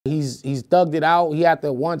thugged it out. He had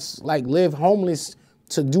to once like live homeless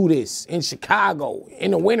to do this in Chicago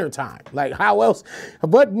in the wintertime. Like how else,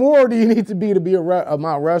 what more do you need to be a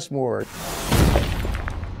Mount Rushmore?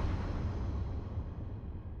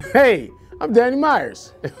 Hey, I'm Danny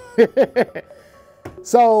Meyers.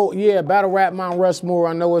 So yeah, battle rap Mount Rushmore,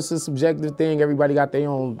 I know it's a subjective thing. Everybody got their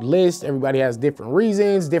own list. Everybody has different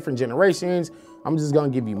reasons, different generations. I'm just gonna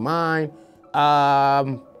give you mine.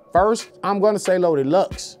 First, I'm gonna say Loaded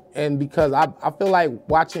Lux. And because I feel like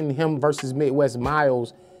watching him versus Midwest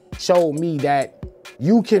Miles showed me that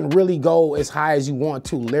you can really go as high as you want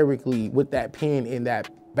to lyrically with that pen in that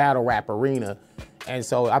battle rap arena. And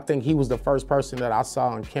so I think he was the first person that I saw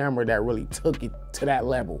on camera that really took it to that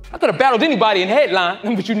level. I could have battled anybody in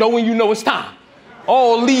headline, but you know when you know it's time.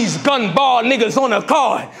 All these gun bar niggas on the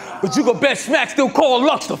card, but you could bet Smack still call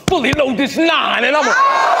Lux to fully load this 9, and I'm a...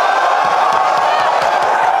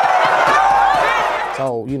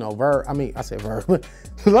 So, you know, Verb,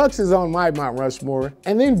 Lux is on my Mount Rushmore.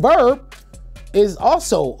 And then Verb is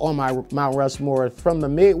also on my Mount Rushmore, from the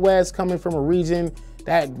Midwest, coming from a region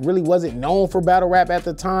that really wasn't known for battle rap at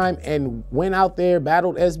the time, and went out there,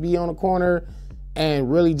 battled SB on the corner,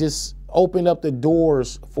 and really just opened up the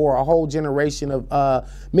doors for a whole generation of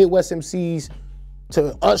Midwest MCs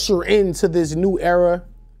to usher into this new era.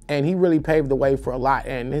 And he really paved the way for a lot.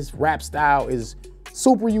 And his rap style is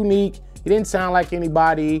super unique. He didn't sound like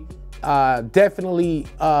anybody. Definitely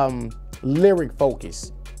lyric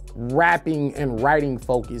focused, rapping and writing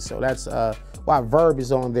focused. So that's why Verb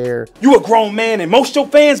is on there. You a grown man and most your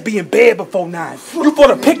fans be in bed before 9. You for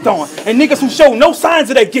the picked on, and niggas who show no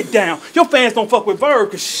signs of they get down. Your fans don't fuck with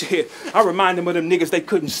Verb, cause shit, I remind them of them niggas they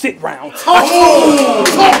couldn't sit round. Oh,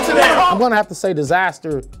 talk to them. I'm gonna have to say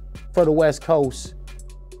Disaster for the West Coast.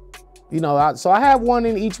 You know, so I have one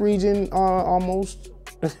in each region almost,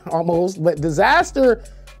 but Disaster,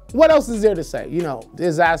 what else is there to say? You know,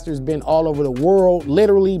 Disaster's been all over the world,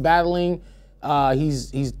 literally battling.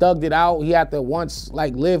 He's thugged it out. He had to once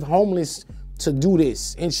like live homeless to do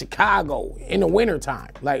this in Chicago in the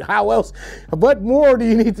wintertime. Like how else, what more do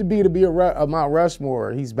you need to be a Mount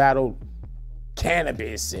Rushmore? He's battled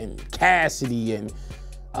Cannabis and Cassidy and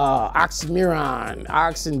Oxymoron,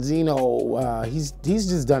 Oxenzino. He's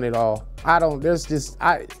just done it all. I don't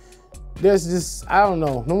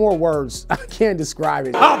know, no more words. I can't describe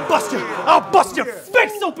it. I'll bust your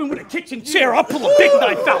face open with a kitchen chair. I'll pull a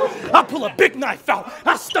big knife out.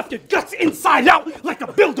 I'll stuff your guts inside out like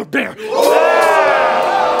a Builder Bear.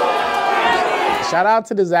 Shout out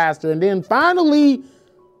to Disaster. And then finally,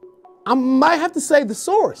 I might have to say The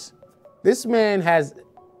Source. This man has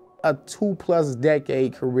a 2+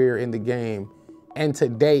 decade career in the game, and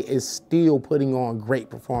today is still putting on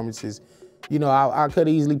great performances. You know, I could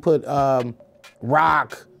easily put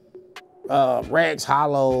Rock, Rex,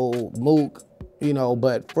 Hollow, Mook, you know,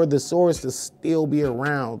 but for The Source to still be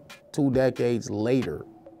around 2 decades later.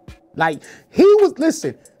 Like, he was,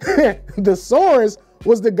 listen, The Source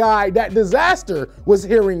was the guy that Disaster was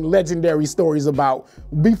hearing legendary stories about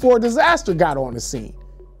before Disaster got on the scene.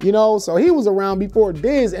 You know, so he was around before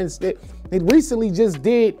Diz, and it recently just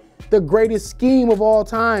did the greatest scheme of all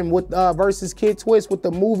time with versus Kid Twist with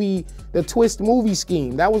the Twist movie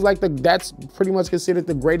scheme. That was like that's pretty much considered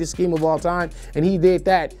the greatest scheme of all time, and he did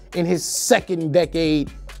that in his 2nd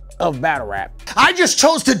decade of battle rap. I just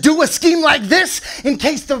chose to do a scheme like this in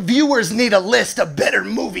case the viewers need a list of better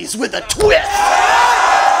movies with a twist.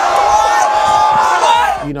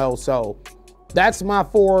 You know, so that's my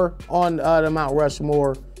 4 on the Mount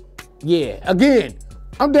Rushmore. Yeah, again,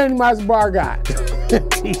 I'm Danny Meyers, Bar Guy.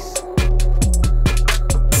 Peace.